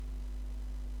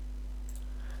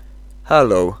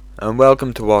Hello, and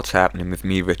welcome to What's Happening with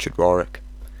me, Richard Warwick.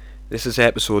 This is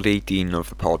episode 18 of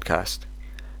the podcast,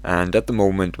 and at the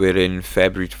moment we're in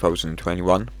February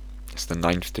 2021. It's the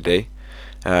 9th today,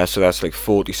 so that's like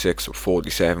 46 or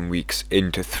 47 weeks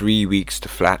into 3 weeks to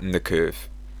flatten the curve.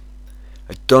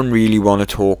 I don't really want to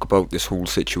talk about this whole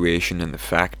situation and the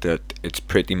fact that it's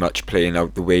pretty much playing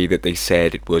out the way that they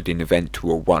said it would in Event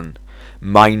 201,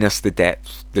 minus the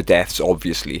deaths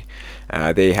obviously.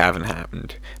 They haven't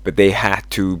happened, but they had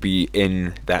to be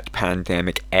in that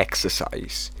pandemic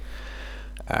exercise.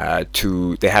 They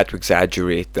had to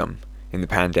exaggerate them in the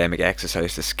pandemic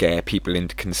exercise to scare people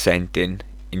into consenting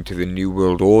into the New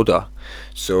World Order.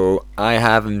 So I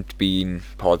haven't been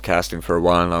podcasting for a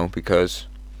while now because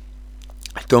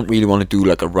I don't really want to do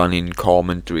like a running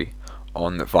commentary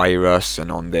on the virus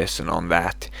and on this and on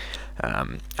that.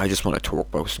 I just want to talk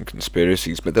about some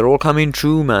conspiracies, but they're all coming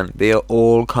true, man. They are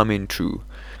all coming true.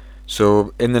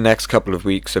 So in the next couple of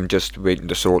weeks, I'm just waiting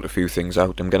to sort a few things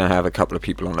out. I'm going to have a couple of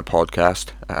people on the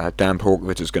podcast. Dan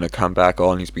Polkovich is going to come back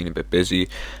on. He's been a bit busy.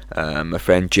 My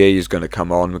friend Jay is going to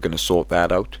come on. We're going to sort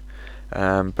that out.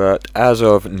 But as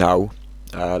of now,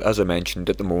 as I mentioned,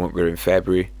 at the moment we're in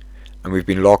February, and we've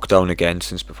been locked down again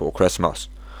since before Christmas.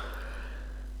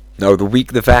 Now, the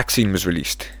week the vaccine was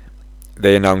released,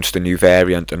 they announced a new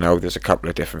variant, and now there's a couple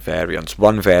of different variants.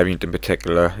 One variant in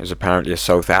particular is apparently a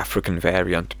South African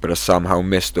variant, but has somehow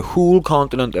missed the whole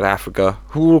continent of Africa,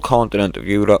 whole continent of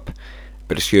Europe,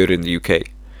 but it's here in the UK.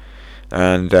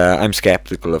 And I'm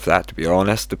sceptical of that, to be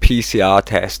honest. The PCR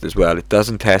test as well, it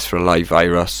doesn't test for a live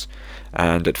virus,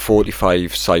 and at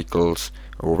 45 cycles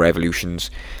or revolutions,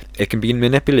 it can be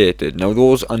manipulated. Now,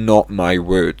 those are not my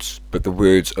words, but the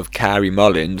words of Kary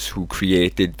Mullis, who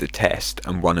created the test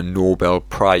and won a Nobel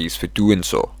Prize for doing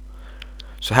so.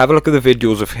 So have a look at the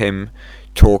videos of him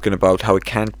talking about how it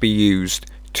can't be used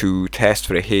to test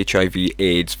for a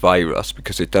HIV/AIDS virus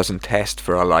because it doesn't test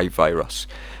for a live virus.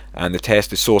 And the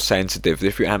test is so sensitive that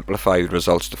if you amplify the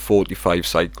results to 45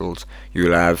 cycles,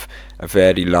 you'll have a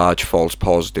very large false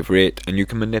positive rate, and you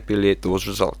can manipulate those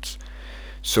results.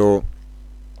 So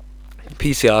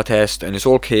PCR test, and it's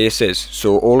all cases.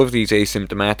 So all of these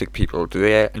asymptomatic people, do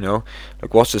they,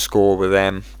 like, what's the score with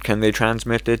them? Can they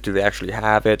transmit it? Do they actually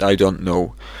have it? I don't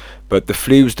know. But the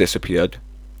flu's disappeared,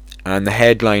 and the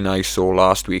headline I saw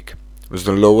last week was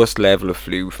the lowest level of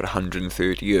flu for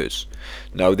 130 years.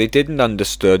 Now, they didn't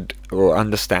understand how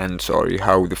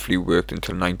the flu worked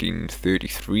until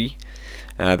 1933.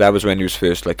 That was when it was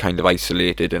first kind of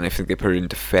isolated, and I think they put it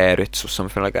into ferrets or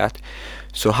something like that.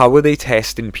 So how were they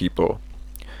testing people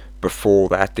before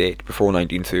that date, before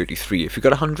 1933? If you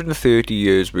got 130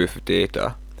 years worth of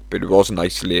data, but it wasn't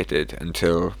isolated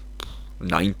until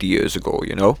 90 years ago,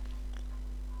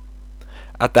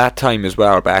 At that time as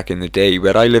well, back in the day,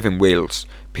 where I live in Wales,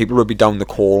 people would be down the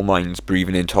coal mines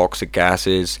breathing in toxic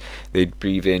gases. They'd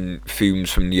breathe in fumes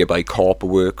from nearby copper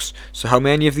works. So how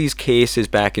many of these cases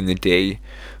back in the day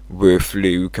were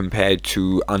flu compared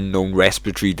to unknown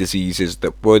respiratory diseases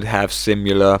that would have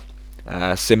similar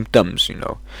symptoms,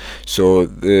 So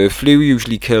the flu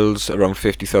usually kills around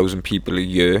 50,000 people a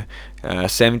year.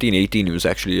 1718 it was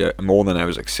actually more than that. It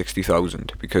was like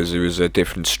 60,000 because there was a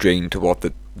different strain to what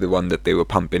the one that they were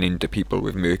pumping into people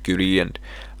with mercury and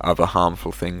other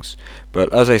harmful things.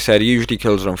 But as I said, it usually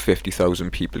kills around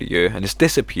 50,000 people a year, and it's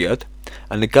disappeared.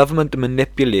 And the government are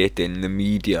manipulating the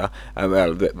media.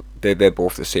 They're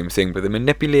both the same thing, but they're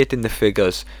manipulating the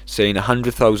figures, saying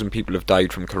 100,000 people have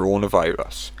died from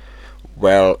coronavirus.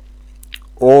 Well,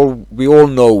 we all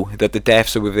know that the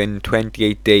deaths are within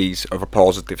 28 days of a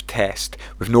positive test,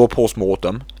 with no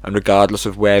post-mortem, and regardless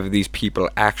of whether these people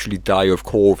actually die of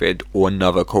COVID or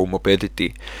another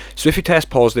comorbidity. So if you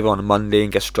test positive on a Monday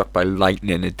and get struck by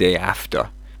lightning a day after,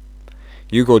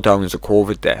 you go down as a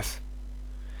COVID death.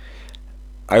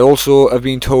 I also have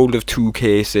been told of 2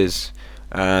 cases,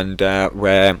 and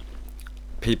where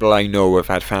people I know have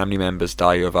had family members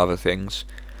die of other things,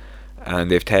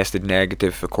 and they've tested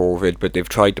negative for COVID, but they've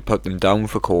tried to put them down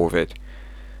for COVID.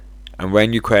 And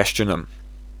when you question them,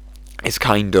 it's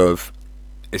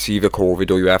it's either COVID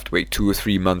or you have to wait 2 or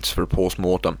 3 months for a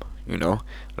post-mortem, they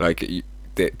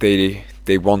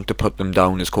want to put them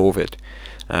down as COVID.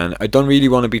 And I don't really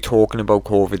want to be talking about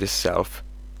COVID itself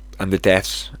and the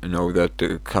deaths,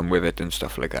 that come with it and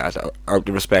stuff like that, out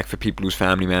of respect for people whose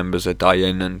family members are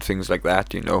dying and things like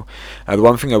that, The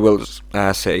one thing I will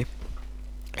say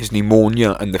is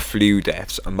pneumonia and the flu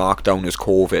deaths are marked down as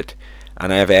COVID,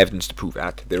 and I have evidence to prove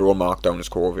that. They're all marked down as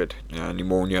COVID,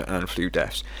 pneumonia and flu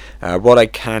deaths. What I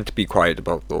can't be quiet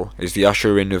about, though, is the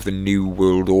ushering of the New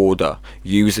World Order,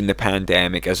 using the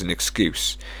pandemic as an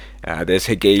excuse. There's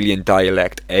Hegelian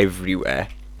dialect everywhere.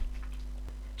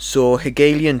 So,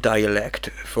 Hegelian dialect,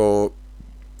 for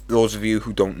those of you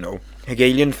who don't know,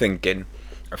 Hegelian thinking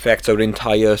affects our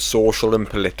entire social and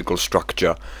political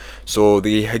structure. So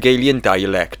the Hegelian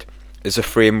dialect is a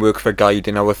framework for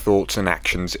guiding our thoughts and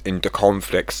actions into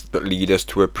conflicts that lead us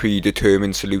to a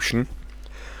predetermined solution.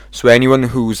 So anyone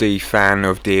who's a fan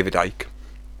of David Icke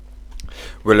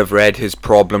will have read his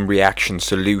problem reaction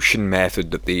solution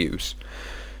method that they use.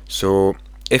 So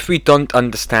if we don't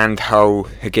understand how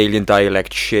Hegelian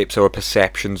dialect shapes our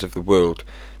perceptions of the world,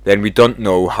 then we don't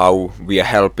know how we are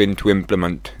helping to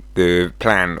implement the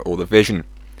plan or the vision.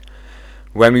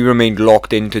 When we remain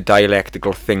locked into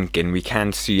dialectical thinking, we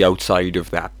can't see outside of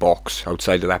that box,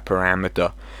 outside of that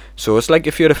parameter. So it's like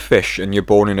if you're a fish and you're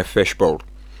born in a fishbowl.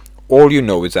 All you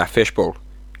know is that fishbowl.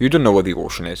 You don't know what the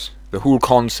ocean is. The whole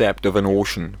concept of an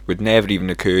ocean would never even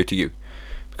occur to you,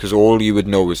 because all you would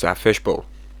know is that fishbowl.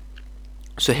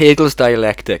 So Hegel's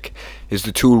dialectic is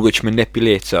the tool which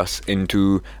manipulates us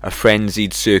into a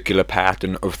frenzied circular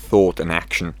pattern of thought and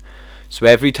action. So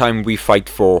every time we fight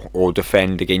for or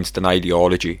defend against an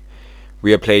ideology,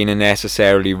 we are playing a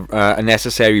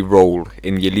necessary role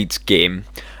in the elite's game,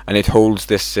 and it holds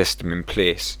this system in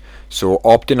place. So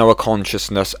opting our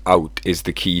consciousness out is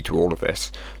the key to all of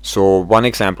this. So one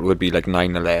example would be like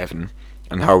 9/11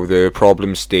 and how the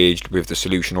problem staged with the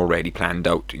solution already planned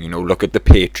out. Look at the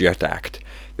Patriot Act.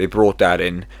 They brought that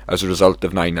in as a result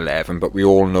of 9/11, but we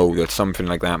all know that something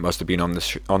like that must have been on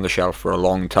the shelf for a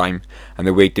long time, and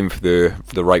they're waiting for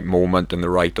the right moment and the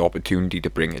right opportunity to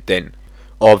bring it in.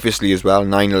 Obviously, as well,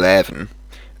 9/11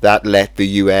 that led the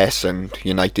US and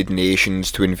United Nations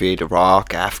to invade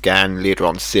Iraq, Afghan, later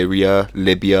on Syria,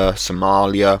 Libya,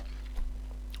 Somalia,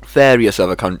 various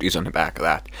other countries on the back of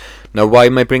that. Now, why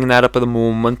am I bringing that up at the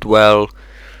moment? Well,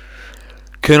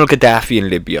 Colonel Gaddafi in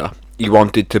Libya, he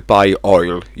wanted to buy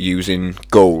oil using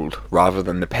gold rather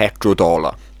than the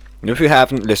petrodollar. If you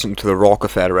haven't listened to the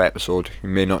Rockefeller episode, you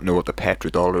may not know what the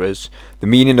petrodollar is. The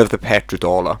meaning of the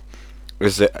petrodollar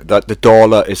is that the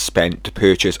dollar is spent to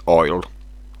purchase oil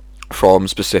from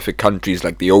specific countries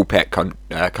like the OPEC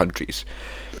countries.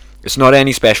 It's not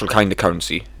any special kind of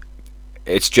currency.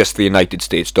 It's just the United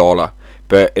States dollar,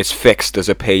 but it's fixed as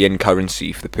a pay-in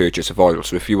currency for the purchase of oil.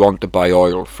 So if you want to buy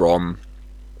oil from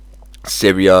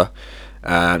the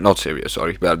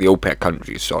OPEC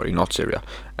countries, not Syria,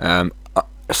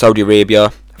 Saudi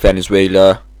Arabia,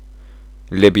 Venezuela,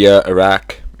 Libya,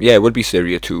 Iraq, it would be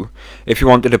Syria too. If you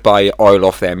wanted to buy oil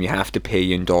off them, you have to pay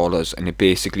in dollars, and it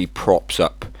basically props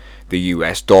up the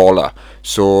US dollar.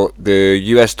 So the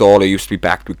US dollar used to be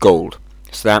backed with gold.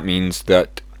 So that means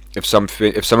that if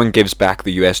someone gives back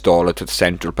the US dollar to the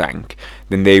central bank,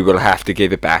 then they will have to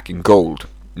give it back in gold,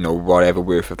 whatever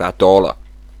worth of that dollar.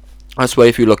 That's why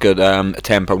if you look at a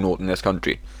 £10 note in this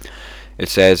country, it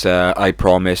says, I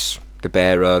promise the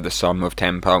bearer the sum of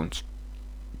 £10.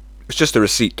 It's just a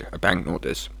receipt, a banknote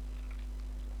is.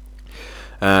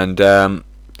 And in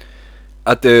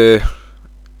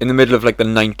the middle of like the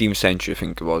 19th century, I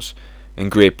think it was, in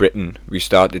Great Britain, we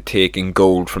started taking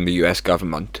gold from the US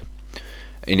government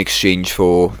in exchange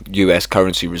for US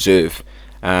currency reserve,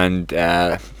 and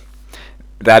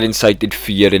that incited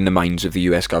fear in the minds of the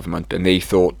US government, and they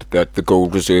thought that the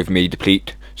gold reserve may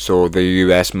deplete, so the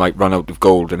US might run out of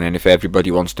gold, and then if everybody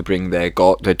wants to bring their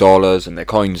dollars and their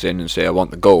coins in and say, I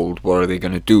want the gold, what are they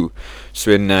going to do?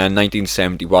 So in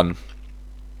 1971,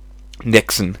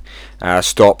 Nixon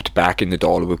stopped backing the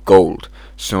dollar with gold.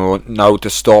 So now, to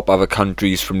stop other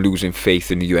countries from losing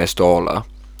faith in the US dollar,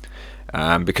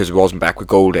 because it wasn't backed with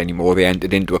gold anymore, they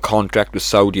entered into a contract with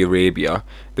Saudi Arabia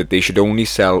that they should only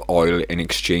sell oil in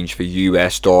exchange for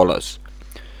US dollars.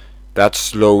 That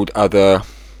slowed other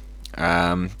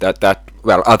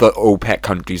OPEC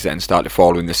countries then started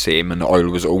following the same, and oil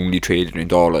was only traded in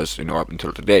dollars, up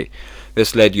until today.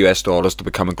 This led US dollars to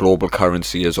become a global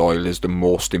currency, as oil is the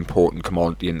most important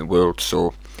commodity in the world,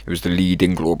 so it was the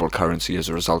leading global currency as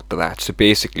a result of that. So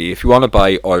basically, if you want to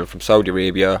buy oil from Saudi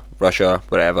Arabia, Russia,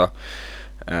 whatever,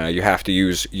 you have to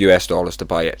use US dollars to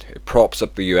buy it. It props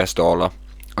up the US dollar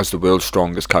as the world's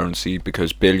strongest currency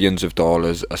because billions of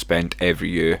dollars are spent every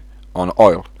year on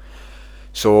oil.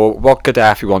 So what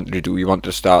Gaddafi wanted to do, he wanted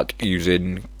to start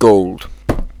using gold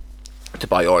to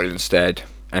buy oil instead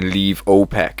and leave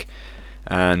OPEC.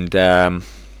 And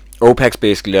OPEC's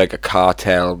basically like a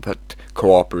cartel that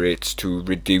cooperates to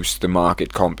reduce the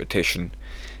market competition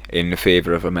in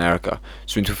favour of America.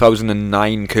 So in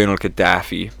 2009, Colonel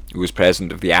Gaddafi, who was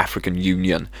president of the African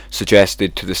Union,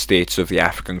 suggested to the states of the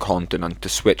African continent to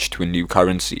switch to a new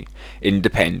currency,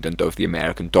 independent of the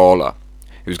American dollar.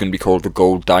 It was going to be called the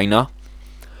gold dinar.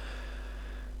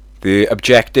 The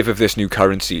objective of this new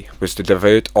currency was to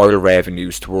divert oil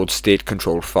revenues towards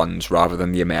state-controlled funds rather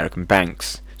than the American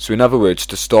banks. So in other words,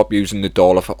 to stop using the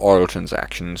dollar for oil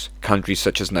transactions, countries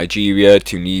such as Nigeria,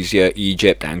 Tunisia,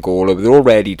 Egypt, Angola were all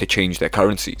ready to change their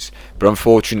currencies. But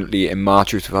unfortunately, in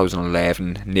March of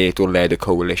 2011, NATO led a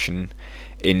coalition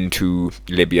into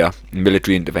Libya,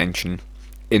 military intervention,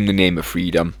 in the name of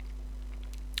freedom,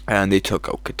 and they took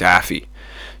out Gaddafi.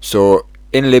 So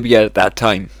in Libya at that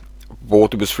time,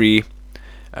 water was free.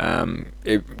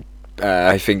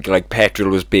 I think like petrol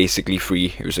was basically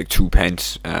free. It was like 2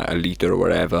 pence a litre or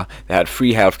whatever. They had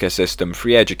free healthcare system,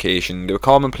 free education. They were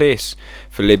commonplace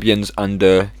for Libyans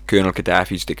under Colonel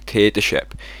Gaddafi's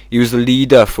dictatorship. He was the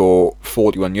leader for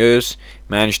 41 years,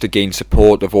 managed to gain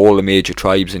support of all the major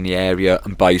tribes in the area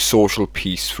and buy social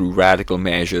peace through radical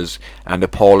measures and a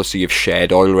policy of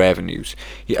shared oil revenues.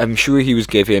 I'm sure he was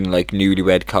giving like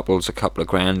newlywed couples a couple of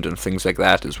grand and things like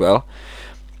that as well.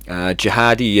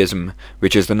 Jihadism,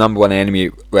 which is the number one enemy,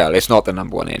 well, it's not the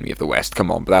number one enemy of the West, come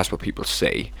on, but that's what people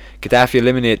say. Gaddafi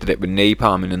eliminated it with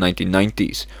napalm in the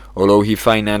 1990s. Although he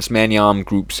financed many armed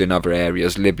groups in other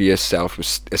areas, Libya itself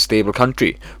was a stable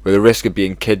country, where the risk of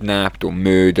being kidnapped or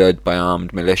murdered by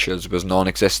armed militias was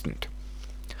non-existent.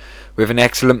 With an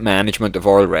excellent management of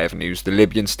oil revenues, the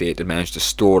Libyan state had managed to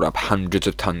store up hundreds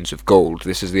of tons of gold.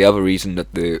 This is the other reason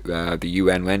that the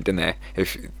UN went in there.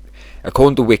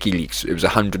 According to WikiLeaks, it was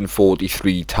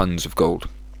 143 tons of gold,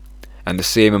 and the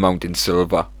same amount in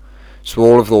silver. So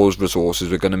all of those resources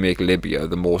were going to make Libya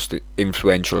the most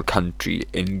influential country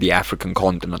in the African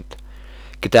continent.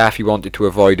 Gaddafi wanted to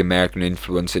avoid American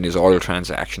influence in his oil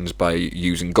transactions by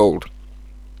using gold.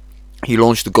 He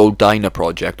launched the Gold Dinar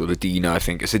project, or the dinar, I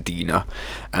think it's a dinar,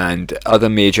 and other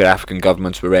major African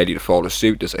governments were ready to follow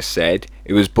suit. As I said,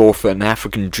 it was both an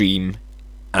African dream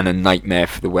and a nightmare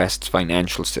for the West's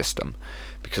financial system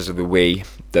because of the way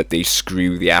that they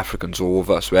screw the Africans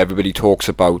over. So everybody talks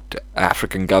about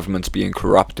African governments being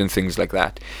corrupt and things like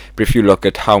that, but if you look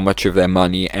at how much of their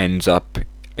money ends up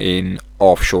in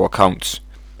offshore accounts,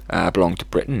 belong to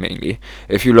Britain mainly.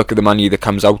 If you look at the money that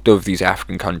comes out of these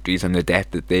African countries and the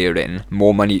debt that they are in,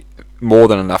 more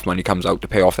than enough money comes out to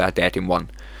pay off that debt in one.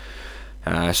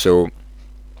 So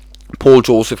Paul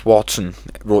Joseph Watson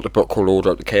wrote a book called Order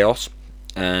Out of Chaos,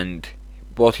 and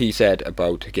what he said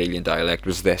about Hegelian dialect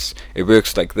was this: it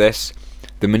works like this.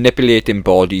 The manipulating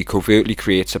body covertly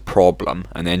creates a problem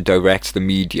and then directs the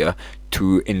media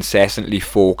to incessantly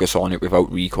focus on it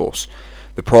without recourse.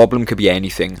 The problem could be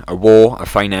anything: a war, a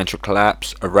financial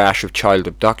collapse, a rash of child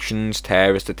abductions,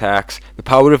 terrorist attacks. The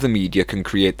power of the media can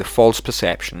create the false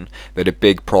perception that a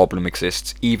big problem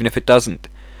exists, even if it doesn't.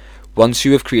 Once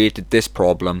you have created this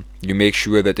problem, you make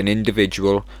sure that an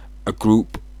individual, a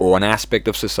group, or an aspect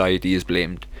of society is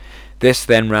blamed. This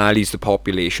then rallies the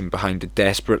population behind a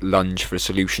desperate lunge for a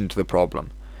solution to the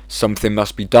problem. Something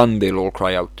must be done, they'll all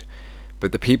cry out.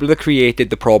 But the people that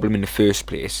created the problem in the first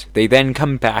place, they then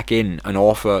come back in and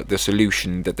offer the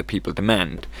solution that the people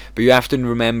demand. But you have to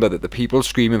remember that the people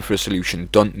screaming for a solution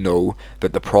don't know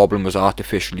that the problem was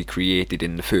artificially created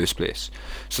in the first place.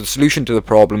 So the solution to the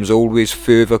problem is always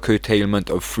further curtailment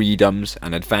of freedoms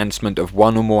and advancement of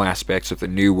one or more aspects of the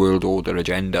New World Order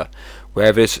agenda.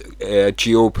 Whether it's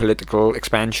geopolitical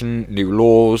expansion, new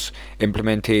laws,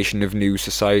 implementation of new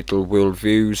societal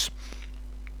worldviews.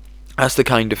 That's the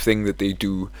kind of thing that they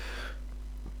do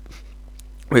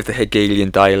with the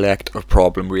Hegelian dialect of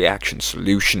problem, reaction,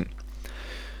 solution.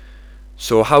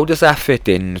 So how does that fit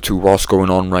in to what's going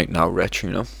on right now, Rich,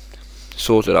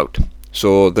 Sort it out.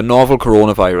 So the novel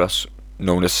coronavirus,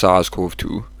 known as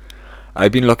SARS-CoV-2,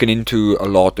 I've been looking into a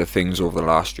lot of things over the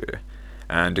last year,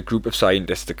 and a group of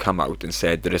scientists have come out and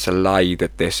said that it's a lie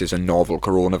that this is a novel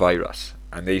coronavirus.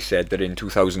 And they said that in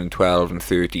 2012 and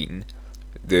 13,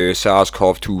 the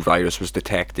SARS-CoV-2 virus was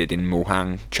detected in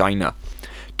Wuhan, China.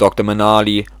 Dr.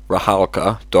 Manali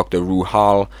Rahalka, Dr.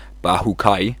 Ruhal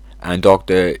Bahukai, and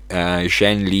Dr.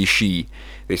 Zhenli Shi,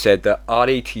 they said that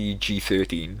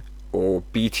RATG13, or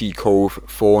BT-CoV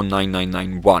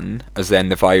 49991, as then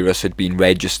the virus had been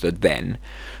registered then,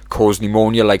 caused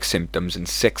pneumonia-like symptoms in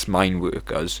 6 mine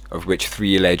workers, of which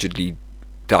 3 allegedly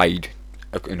died,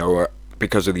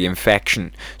 because of the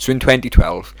infection. So in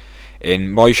 2012,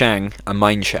 in Moizhang, a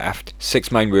mine shaft,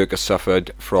 6 mine workers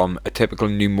suffered from a typical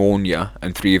pneumonia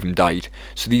and 3 of them died.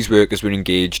 So these workers were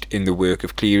engaged in the work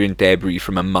of clearing debris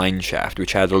from a mine shaft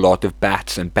which had a lot of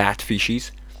bats and bat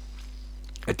feces.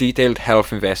 A detailed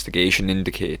health investigation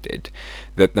indicated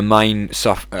that the miners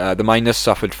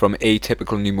suffered from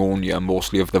atypical pneumonia,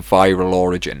 mostly of the viral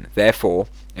origin. Therefore,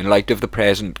 in light of the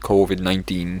present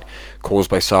COVID-19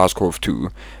 caused by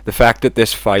SARS-CoV-2, the fact that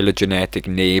this phylogenetic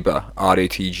neighbour,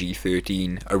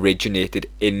 RATG13, originated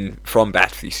from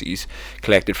bat feces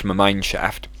collected from a mine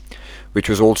shaft, which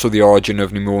was also the origin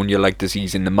of pneumonia-like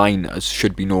disease in the miners,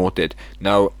 should be noted.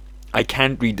 Now, I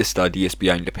can't read the study, it's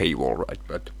behind the paywall, right,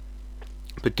 but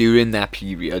during that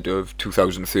period of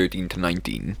 2013 to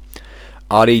 19,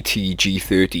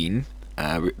 RATG13,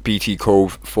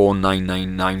 BT-CoV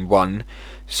 49991,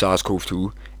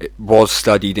 SARS-CoV-2, it was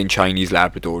studied in Chinese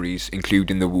laboratories,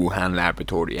 including the Wuhan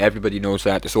laboratory. Everybody knows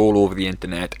that, it's all over the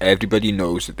internet. Everybody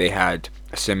knows that they had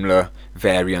a similar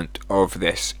variant of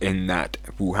this in that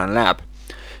Wuhan lab.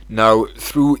 Now,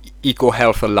 through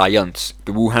EcoHealth Alliance,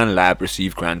 the Wuhan lab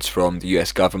received grants from the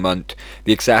US government.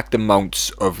 The exact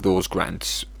amounts of those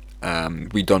grants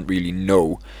we don't really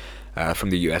know from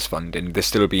the US funding. They're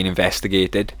still being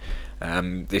investigated.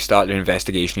 They started an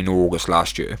investigation in August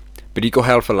last year. But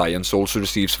EcoHealth Alliance also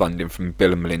receives funding from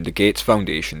Bill and Melinda Gates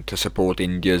Foundation to support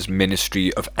India's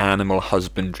Ministry of Animal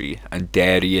Husbandry and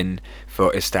Dairying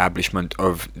for establishment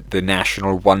of the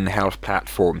national One Health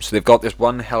platform. So they've got this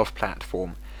One Health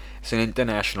platform. It's an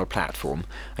international platform,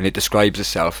 and it describes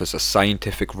itself as a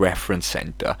scientific reference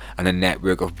centre and a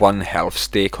network of One Health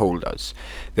stakeholders.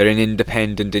 They're an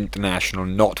independent international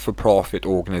not-for-profit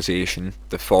organisation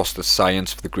that fosters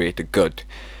science for the greater good.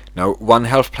 Now, One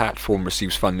Health platform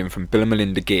receives funding from Bill and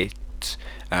Melinda Gates.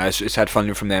 So it's had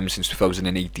funding from them since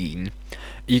 2018.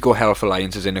 EcoHealth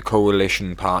Alliance is in a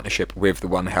coalition partnership with the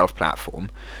One Health platform,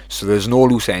 so there's no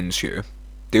loose ends here.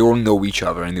 They all know each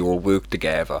other and they all work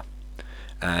together.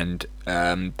 And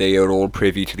they are all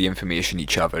privy to the information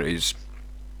each other is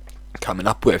coming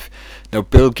up with. Now,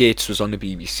 Bill Gates was on the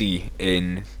BBC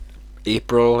in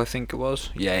April, I think it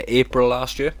was. Yeah, April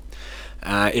last year.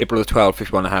 April the 12th, if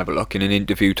you want to have a look, in an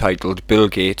interview titled "Bill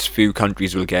Gates, Few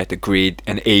Countries Will Get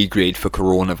an A grade for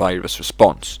Coronavirus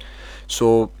Response."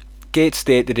 So, Gates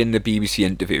stated in the BBC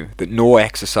interview that no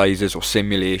exercises or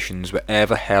simulations were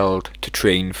ever held to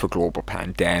train for global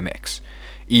pandemics,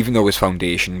 even though his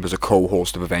foundation was a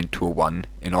co-host of Event 201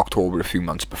 in October a few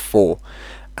months before,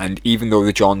 and even though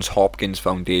the Johns Hopkins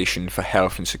Foundation for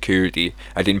Health and Security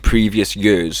had in previous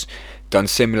years done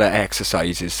similar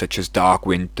exercises such as Dark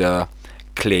Winter,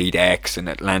 Clade X and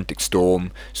Atlantic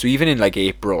Storm. So even in like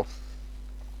April,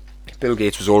 Bill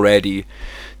Gates was already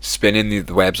spinning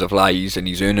the webs of lies, and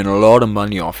he's earning a lot of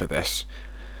money off of this.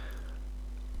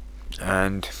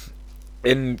 And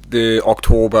in the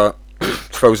October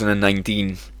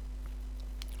 2019,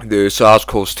 the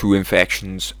SARS-CoV-2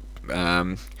 infections,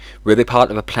 were they part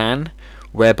of a plan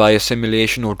whereby a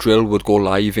simulation or drill would go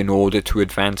live in order to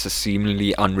advance a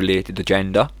seemingly unrelated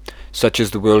agenda, such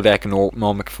as the World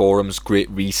Economic Forum's Great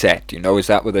Reset? Is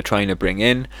that what they're trying to bring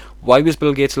in? Why was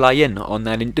Bill Gates lying on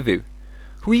that interview?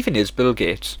 Who even is Bill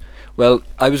Gates? Well,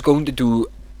 I was going to do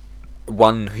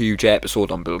one huge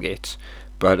episode on Bill Gates,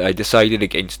 but I decided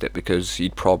against it because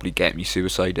he'd probably get me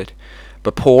suicided.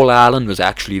 But Paul Allen was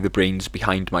actually the brains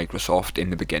behind Microsoft in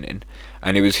the beginning,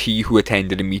 and it was he who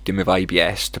attended a meeting with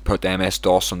IBS to put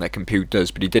MS-DOS on their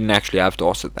computers, but he didn't actually have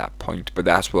DOS at that point, but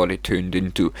that's what it turned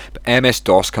into. But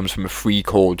MS-DOS comes from a free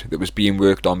code that was being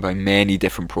worked on by many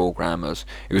different programmers.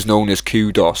 It was known as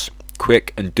QDOS,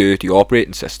 Quick and Dirty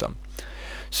Operating System.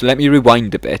 So let me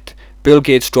rewind a bit. Bill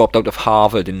Gates dropped out of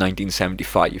Harvard in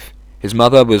 1975. His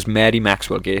mother was Mary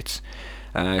Maxwell Gates.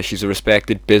 She's a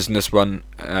respected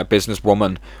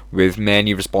businesswoman with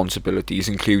many responsibilities,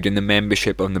 including the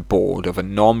membership on the board of a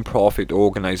non-profit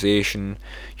organisation,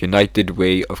 United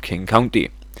Way of King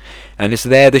County. And it's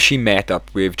there that she met up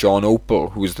with John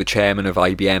Opel, who was the chairman of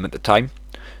IBM at the time,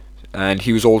 and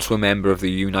he was also a member of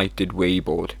the United Way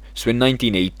board. So in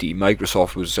 1980,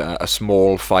 Microsoft was a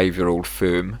small 5-year-old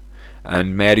firm,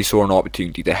 and Mary saw an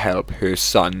opportunity to help her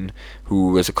son, who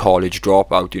was a college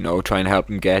dropout, try and help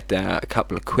him get a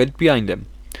couple of quid behind him.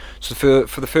 So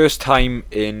for the first time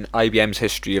in IBM's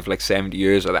history of like 70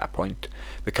 years at that point,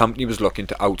 the company was looking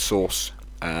to outsource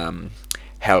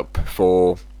help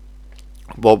for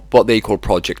what they call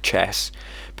Project Chess.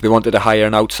 But they wanted to hire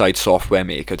an outside software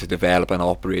maker to develop an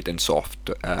operating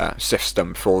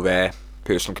system for their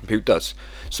personal computers.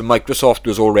 So Microsoft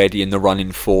was already in the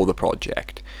running for the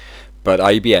project, but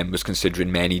IBM was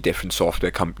considering many different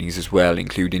software companies as well,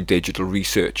 including Digital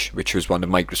Research, which was one of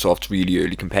Microsoft's really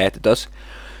early competitors.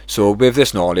 So with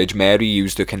this knowledge, Mary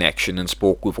used her connection and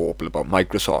spoke with Opel about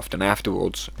Microsoft, and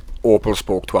afterwards Opel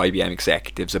spoke to IBM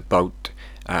executives about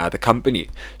the company.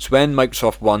 So when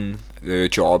Microsoft won the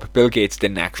job, Bill Gates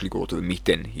didn't actually go to the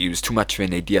meeting. He was too much of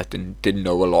an idiot and didn't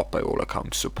know a lot by all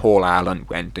accounts. So Paul Allen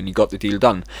went and he got the deal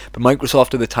done. But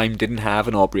Microsoft at the time didn't have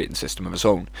an operating system of its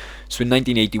own. So in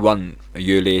 1981, a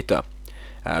year later,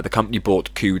 the company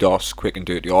bought QDOS, Quick and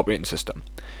Dirty Operating System.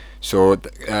 So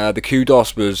the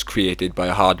QDOS was created by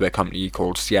a hardware company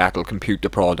called Seattle Computer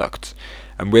Products,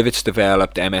 and with its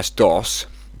developed MS-DOS,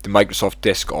 the Microsoft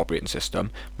Disk operating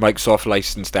system, Microsoft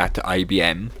licensed that to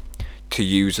IBM to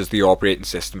use as the operating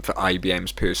system for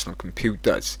IBM's personal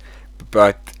computers.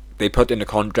 But they put in a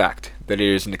contract that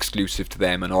it isn't exclusive to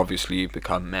them, and obviously it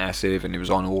became massive, and it was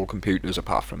on all computers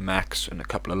apart from Macs and a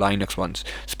couple of Linux ones.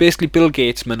 So basically Bill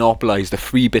Gates monopolised the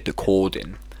free bit of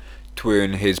coding to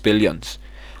earn his billions.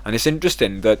 And it's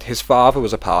interesting that his father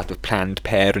was a part of Planned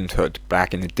Parenthood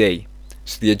back in the day.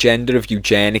 So the agenda of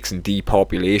eugenics and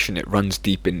depopulation, it runs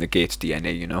deep in the Gates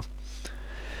DNA, you know.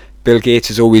 Bill Gates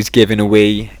is always giving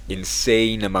away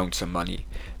insane amounts of money,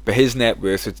 but his net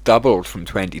worth has doubled from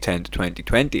 2010 to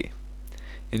 2020.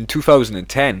 In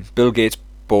 2010, Bill Gates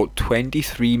bought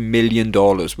 $23 million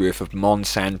worth of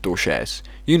Monsanto shares.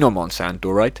 You know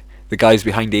Monsanto, right? The guys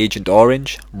behind Agent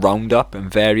Orange, Roundup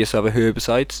and various other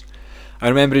herbicides. I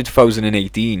remember in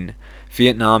 2018,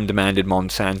 Vietnam demanded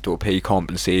Monsanto pay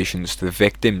compensations to the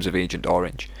victims of Agent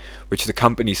Orange, which the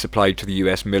company supplied to the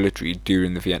US military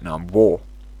during the Vietnam War.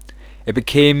 They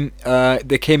came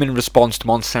in response to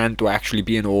Monsanto actually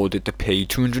being ordered to pay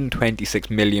 £226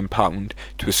 million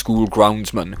to a school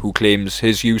groundsman who claims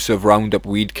his use of Roundup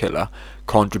weed killer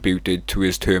contributed to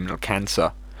his terminal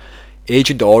cancer.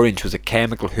 Agent Orange was a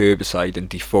chemical herbicide and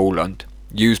defoliant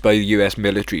used by the US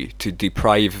military to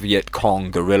deprive Viet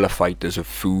Cong guerrilla fighters of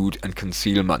food and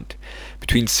concealment.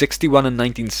 Between 1961 and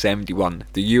 1971,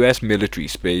 the US military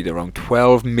sprayed around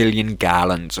 12 million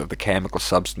gallons of the chemical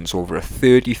substance over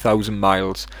 30,000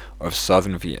 miles of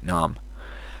southern Vietnam.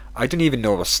 I don't even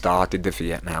know what started the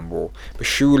Vietnam War, but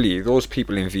surely those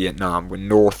people in Vietnam were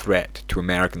no threat to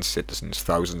American citizens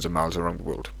thousands of miles around the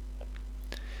world.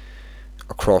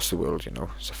 Across the world, you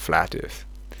know, it's a flat earth.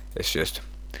 It's just,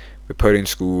 we're put in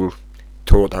school,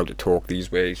 taught how to talk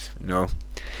these ways, you know.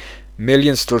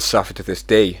 Millions still suffer to this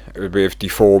day with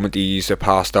deformities that are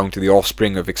passed down to the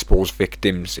offspring of exposed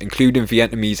victims, including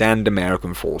Vietnamese and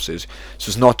American forces. So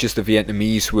it's not just the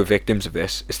Vietnamese who were victims of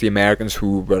this, it's the Americans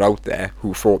who were out there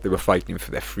who thought they were fighting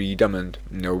for their freedom and,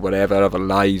 you know, whatever other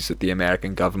lies that the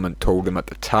American government told them at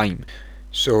the time.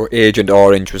 So Agent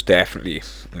Orange was definitely,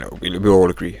 you know, we all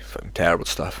agree, fucking terrible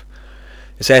stuff.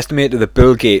 It's estimated that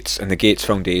Bill Gates and the Gates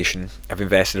Foundation have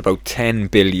invested about $10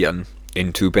 billion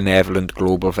into benevolent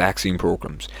global vaccine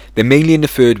programs. They're mainly in the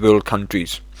third world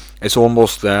countries. It's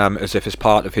almost as if it's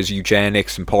part of his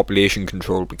eugenics and population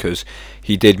control, because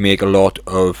he did make a lot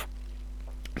of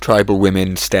tribal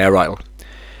women sterile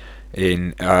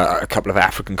in a couple of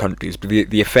African countries. But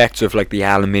the effects of like the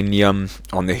aluminium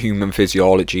on the human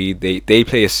physiology, they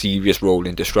play a serious role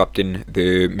in disrupting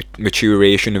the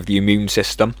maturation of the immune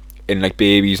system in like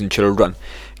babies and children.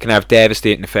 It can have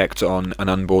devastating effects on an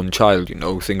unborn child, you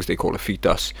know, things they call a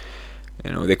fetus.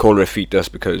 You know, they call it a fetus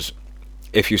because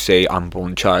if you say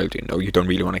unborn child, you know, you don't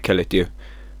really want to kill it, do you?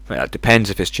 Well, it depends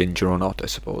if it's ginger or not, I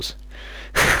suppose.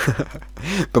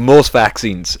 But most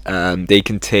vaccines, they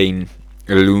contain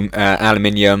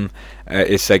aluminium.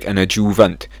 It's like an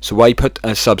adjuvant. So why put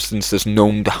a substance that's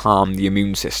known to harm the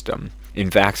immune system in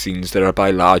vaccines that are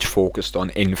by large focused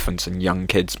on infants and young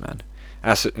kids, man?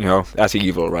 That's, you know, that's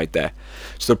evil right there.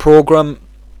 So the program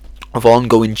of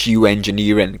ongoing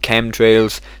geoengineering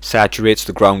chemtrails saturates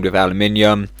the ground with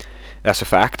aluminium. That's a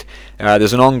fact.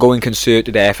 There's an ongoing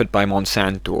concerted effort by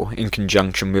Monsanto in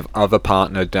conjunction with other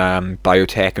partnered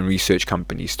biotech and research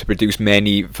companies to produce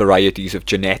many varieties of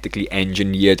genetically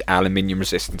engineered aluminium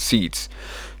resistant seeds.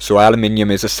 So aluminium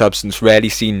is a substance rarely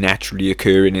seen naturally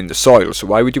occurring in the soil, so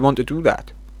why would you want to do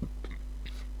that?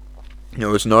 You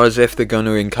know, it's not as if they're going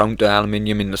to encounter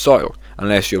aluminium in the soil,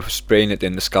 unless you're spraying it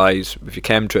in the skies with your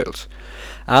chemtrails.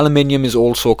 Aluminium is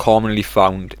also commonly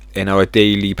found in our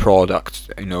daily products,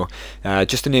 you know,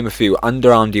 just to name a few: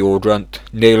 underarm deodorant,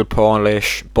 nail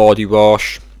polish, body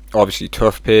wash, obviously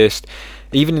toothpaste,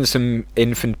 even in some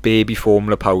infant baby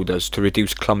formula powders to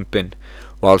reduce clumping.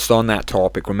 Whilst on that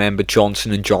topic, remember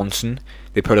Johnson & Johnson?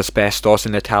 They put asbestos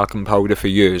in their talcum powder for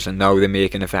years, and now they're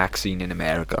making a vaccine in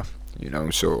America, you know,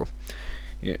 so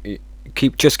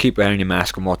just keep wearing your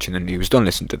mask and watching the news. Don't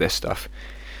listen to this stuff.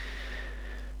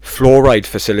 Fluoride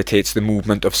facilitates the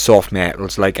movement of soft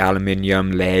metals like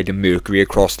aluminium, lead and mercury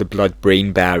across the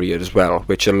blood-brain barrier as well,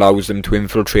 which allows them to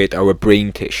infiltrate our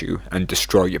brain tissue and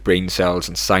destroy your brain cells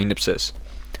and synapses.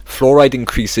 Fluoride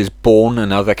increases bone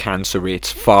and other cancer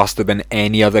rates faster than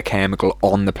any other chemical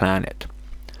on the planet.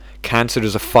 Cancer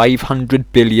is a $500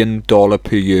 billion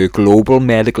per year global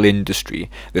medical industry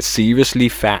that seriously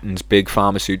fattens big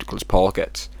pharmaceuticals'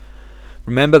 pockets.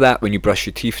 Remember that when you brush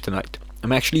your teeth tonight.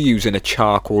 I'm actually using a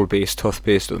charcoal-based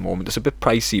toothpaste at the moment. It's a bit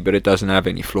pricey, but it doesn't have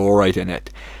any fluoride in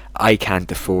it. I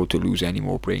can't afford to lose any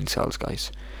more brain cells,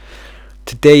 guys.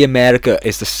 Today, America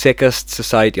is the sickest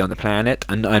society on the planet,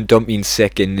 and I don't mean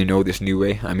sick in, this new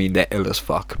way. I mean they're ill as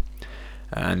fuck.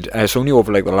 And it's only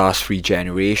over the last 3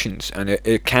 generations, and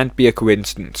it can't be a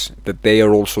coincidence that they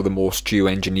are also the most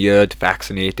geoengineered,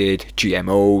 vaccinated,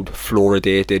 GMO'd,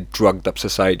 fluoridated, drugged up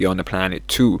society on the planet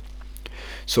too.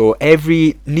 So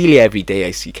nearly every day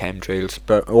I see chemtrails,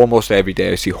 but almost every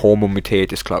day I see Homo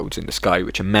mutatus clouds in the sky,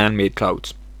 which are man-made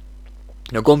clouds.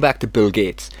 Now, going back to Bill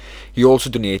Gates, he also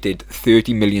donated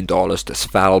 $30 million to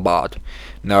Svalbard.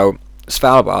 Now,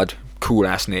 Svalbard,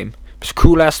 cool-ass name, it's a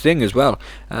cool-ass thing as well.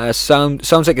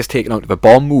 Sounds like it's taken out of a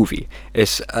Bond movie.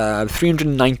 It's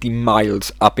 390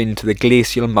 miles up into the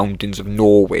glacial mountains of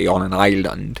Norway on an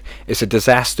island. It's a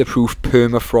disaster-proof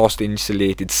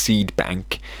permafrost-insulated seed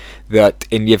bank that,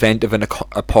 in the event of an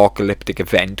apocalyptic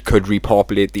event, could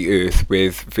repopulate the Earth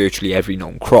with virtually every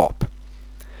known crop.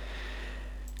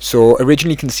 So,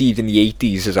 originally conceived in the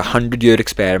 80s as a 100-year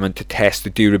experiment to test the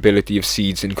durability of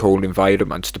seeds in cold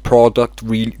environments, the project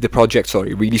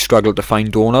really struggled to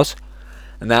find donors,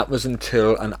 and that was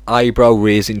until an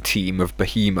eyebrow-raising team of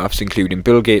behemoths, including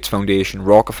Bill Gates Foundation,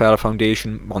 Rockefeller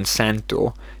Foundation,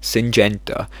 Monsanto,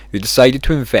 Syngenta, who decided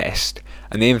to invest,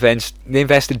 and they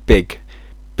invested big.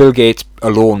 Bill Gates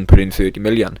alone put in $30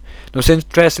 million. Now, it's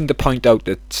interesting to point out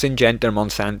that Syngenta and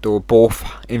Monsanto both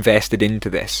invested into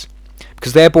this,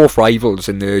 because they're both rivals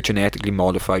in the genetically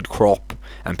modified crop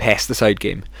and pesticide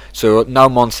game. So now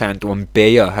Monsanto and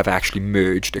Bayer have actually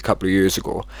merged a couple of years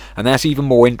ago, and that's even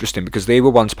more interesting because they were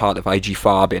once part of IG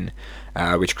Farben,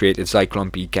 which created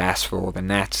Zyklon B gas for the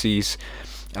Nazis,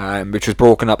 which was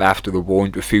broken up after the war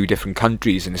into a few different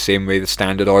countries, in the same way that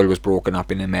Standard Oil was broken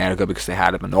up in America because they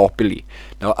had a monopoly.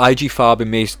 Now, IG Farben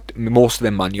made most of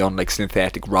their money on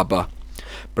synthetic rubber,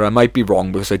 but I might be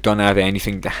wrong because I don't have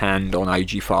anything to hand on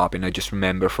IG Farben. I just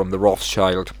remember from the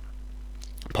Rothschild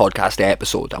podcast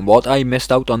episode, and what I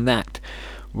missed out on that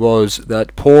was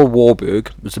that Paul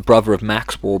Warburg was the brother of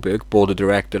Max Warburg, board of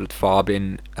director at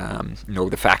Farben,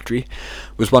 the factory,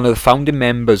 was one of the founding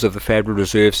members of the Federal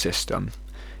Reserve System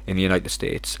in the United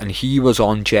States, and he was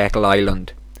on Jekyll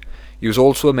Island. He was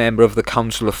also a member of the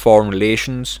Council of Foreign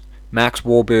Relations. Max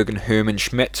Warburg and Hermann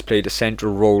Schmitz played a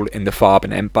central role in the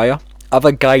Farben Empire.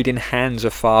 Other guiding hands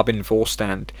of Farben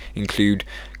Vorstand include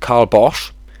Karl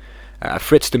Bosch,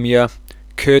 Fritz de Meyer,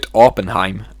 Kurt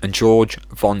Oppenheim, and George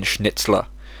von Schnitzler.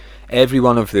 Every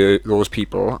one of those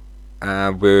people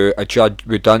were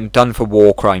done for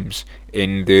war crimes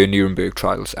in the Nuremberg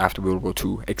trials after World War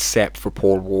II, except for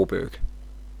Paul Warburg.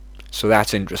 So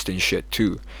that's interesting shit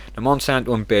too. Now,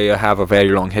 Monsanto and Bayer have a very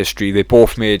long history. They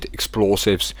both made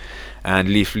explosives and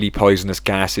lethally poisonous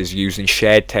gases using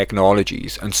shared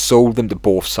technologies and sold them to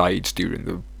both sides during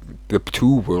the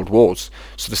 2 world wars.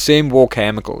 So the same war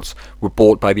chemicals were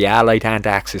bought by the Allied and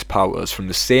Axis powers from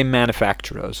the same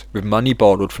manufacturers, with money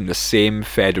borrowed from the same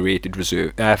Federal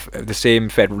Reserve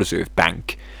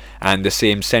Bank and the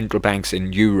same central banks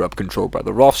in Europe controlled by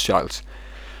the Rothschilds.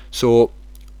 So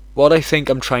what I think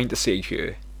I'm trying to say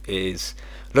here is,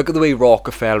 look at the way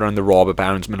Rockefeller and the robber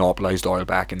barons monopolised oil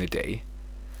back in the day.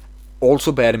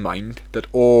 Also bear in mind that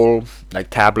all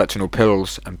tablets,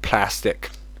 pills and plastic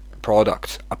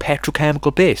products are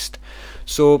petrochemical based.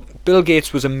 So Bill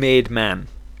Gates was a made man.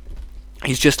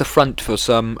 He's just a front for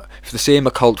the same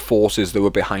occult forces that were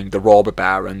behind the robber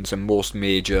barons and most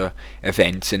major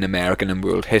events in American and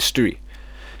world history.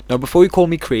 Now, before you call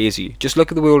me crazy, just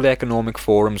look at the World Economic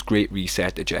Forum's Great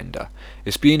Reset agenda.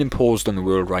 It's being imposed on the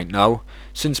world right now.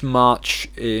 Since March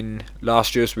in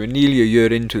last year, so we're nearly a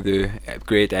year into the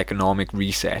Great Economic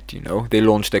Reset, They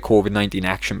launched their COVID-19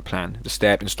 action plan, the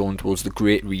stepping stone towards the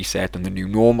Great Reset and the new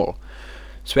normal.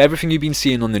 So everything you've been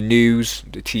seeing on the news,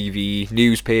 the TV,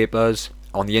 newspapers,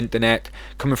 on the internet,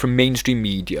 coming from mainstream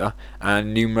media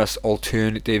and numerous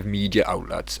alternative media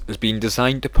outlets, has been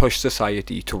designed to push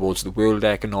society towards the World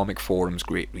Economic Forum's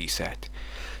Great Reset.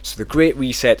 So the Great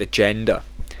Reset agenda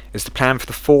is the plan for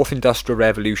the fourth industrial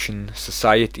revolution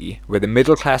society, where the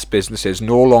middle class businesses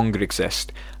no longer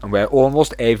exist and where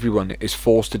almost everyone is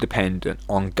forced to depend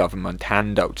on government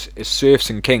handouts. It's serfs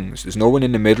and kings. There's no one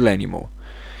in the middle anymore.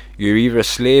 You're either a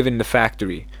slave in the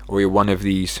factory or you're one of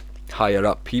these higher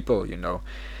up people,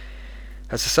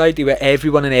 A society where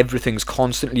everyone and everything's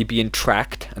constantly being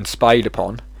tracked and spied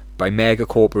upon, by mega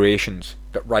corporations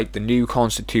that write the new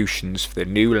constitutions for the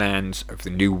new lands of the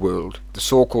new world, the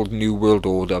so-called New World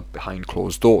Order behind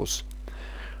closed doors.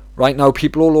 Right now,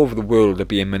 people all over the world are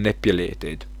being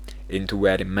manipulated into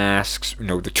wearing masks, the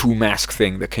 2-mask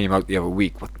thing that came out the other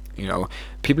week.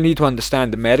 People need to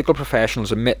understand that medical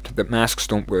professionals admit that masks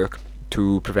don't work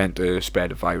to prevent the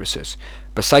spread of viruses,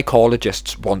 but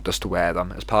psychologists want us to wear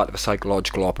them as part of a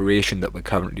psychological operation that we're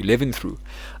currently living through.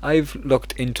 I've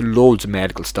looked into loads of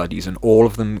medical studies, and all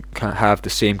of them have the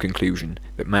same conclusion,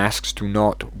 that masks do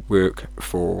not work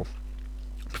for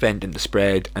preventing the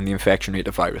spread and the infection rate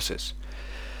of viruses.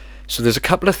 So there's a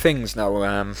couple of things now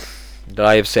that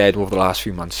I have said over the last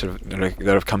few months that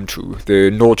have come true. The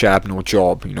no jab, no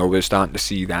job, we're starting to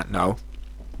see that now.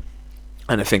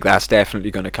 And I think that's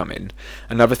definitely going to come in.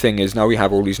 Another thing is, now we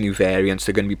have all these new variants,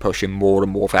 they're going to be pushing more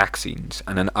and more vaccines.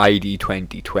 And an ID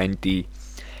 2020,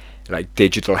 like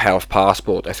digital health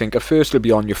passport. I think at first it'll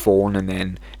be on your phone, and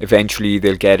then eventually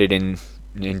they'll get it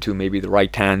into maybe the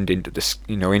right hand, into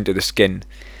the skin.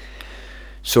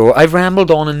 So I've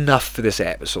rambled on enough for this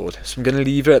episode, so I'm going to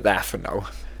leave it at that for now.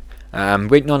 I'm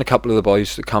waiting on a couple of the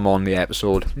boys to come on the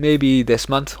episode, maybe this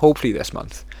month, hopefully this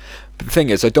month. But the thing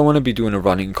is, I don't want to be doing a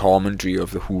running commentary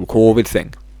of the whole COVID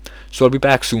thing. So I'll be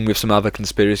back soon with some other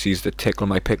conspiracies that tickle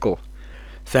my pickle.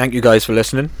 Thank you guys for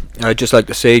listening. I'd just like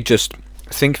to say, just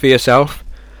think for yourself.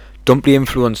 Don't be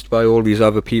influenced by all these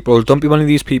other people. Don't be one of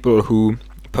these people who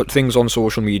put things on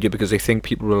social media because they think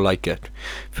people will like it.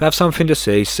 If you have something to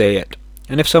say it.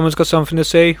 And if someone's got something to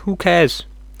say, who cares?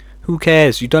 Who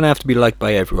cares? You don't have to be liked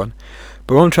by everyone.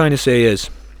 But what I'm trying to say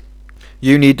is,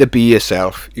 you need to be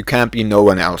yourself. You can't be no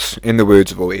one else. In the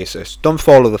words of Oasis, don't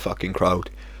follow the fucking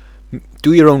crowd.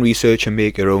 Do your own research and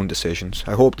make your own decisions.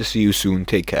 I hope to see you soon.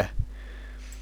 Take care.